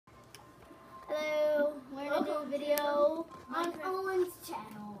channel. On Owen's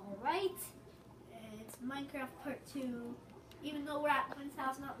channel, right? It's Minecraft Part 2. Even though we're at Quinn's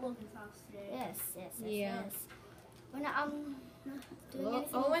house, not Logan's house today. Yes. We're not doing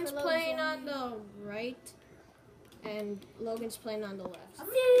anything Owen's for playing Logan. on the right, and Logan's playing on the left.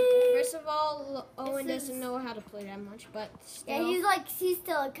 See? First of all, Owen doesn't know how to play that much, but still. Yeah, he's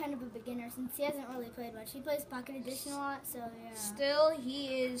still kind of a beginner since he hasn't really played much. He plays Pocket Edition a lot, so yeah. Still,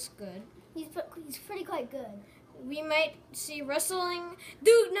 he is good. He's pretty quite good. We might see wrestling.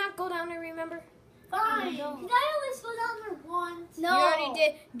 Do not go down there, remember? Fine. No. Can I always go down there once? No. You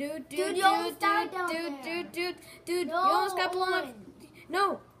already did. Dude, you almost died down there. Dude, No, you almost got blown up. Owen.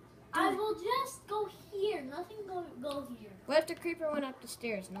 No. I will just go here. Nothing go here. What if the creeper went up the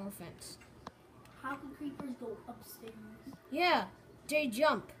stairs? No offense. How can creepers go upstairs? Yeah, they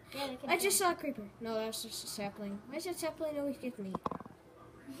jump. Yeah, they can I just saw a creeper. No, that's just a sapling. Why does that sapling always get me?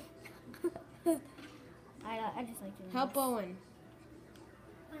 I just like to Help Owen.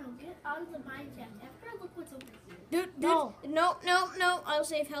 I don't get out of the mine shaft. After I look what's over here. Dude, No. No. I'll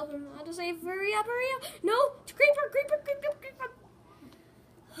save. Help him. I'll save. Hurry up. No, it's creeper.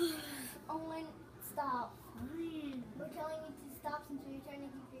 Owen, stop. Fine. We're telling you to stop since we're trying to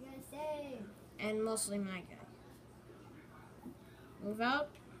keep you guys safe. And mostly my guy. Move out.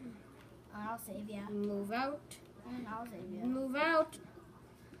 I'll save you. Move out. And I'll save you. Move out.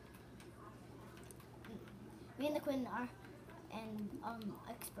 Me and the Quinn are, and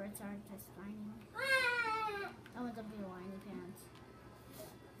experts are just finding. Owen's up your whiny pants.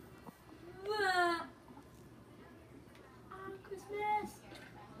 Christmas.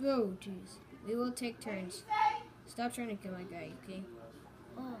 Oh, jeez. We will take turns. Stop trying to kill my guy, okay?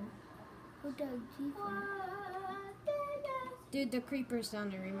 Oh, who dug Tifa? Dude, the creeper's down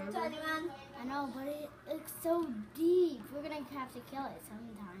there, remember? I know, but it's so deep. We're gonna have to kill it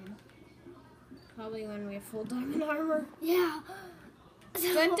sometime. Probably when we have full diamond armor. Yeah.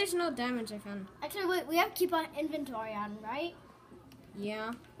 But there's no diamonds I found. Actually, wait, we have to keep our inventory on, right?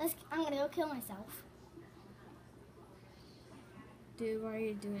 Yeah. I'm gonna go kill myself. Dude, why are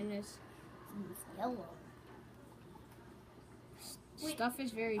you doing this? It's yellow. Wait, Stuff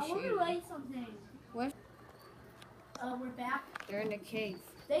is very I want shady. to write something. What? We're back. They're in the cave.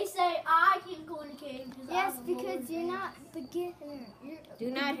 They say I can't go in the cave. Yes, because you're not beginner.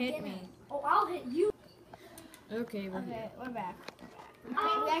 Do not hit me. Oh, I'll hit you. Okay, we're Okay, we're back.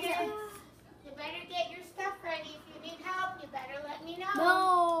 Oh, We actually- You better get your stuff ready. If you need help, you better let me know.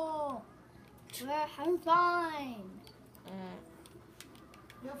 No! I'm fine.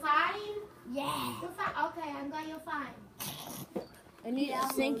 You're fine? Yeah. You're fine. Okay, I'm glad you're fine. I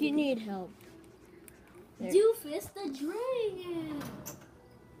think you need help. There. Doofus the dragon.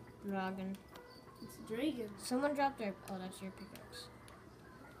 Dragon. It's a dragon. Someone dropped their. Oh, that's your pickaxe.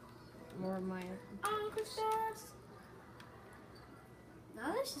 More of mine. On Christmas.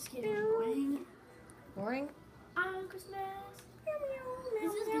 Now this is getting boring. Boring? On Christmas.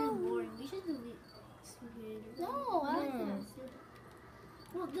 This is getting boring. We should delete spaghetti. No, I like No. this.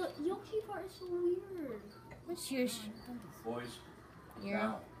 Well, the Yoshi part is so weird. What's your. Boys, Your.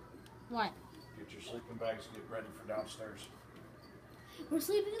 now, What? get your sleeping bags, get ready for downstairs. We're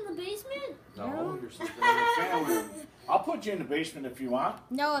sleeping in the basement? No, you're sleeping in the family room. I'll put you in the basement if you want.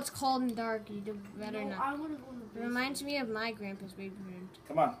 No, it's cold and dark. You do better No, not. I want to go in the It basement. reminds me of my grandpa's basement.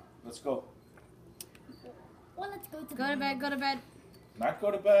 Come on, let's go. Well, let's go to Go to bed. Not go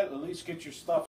to bed, at least get your stuff.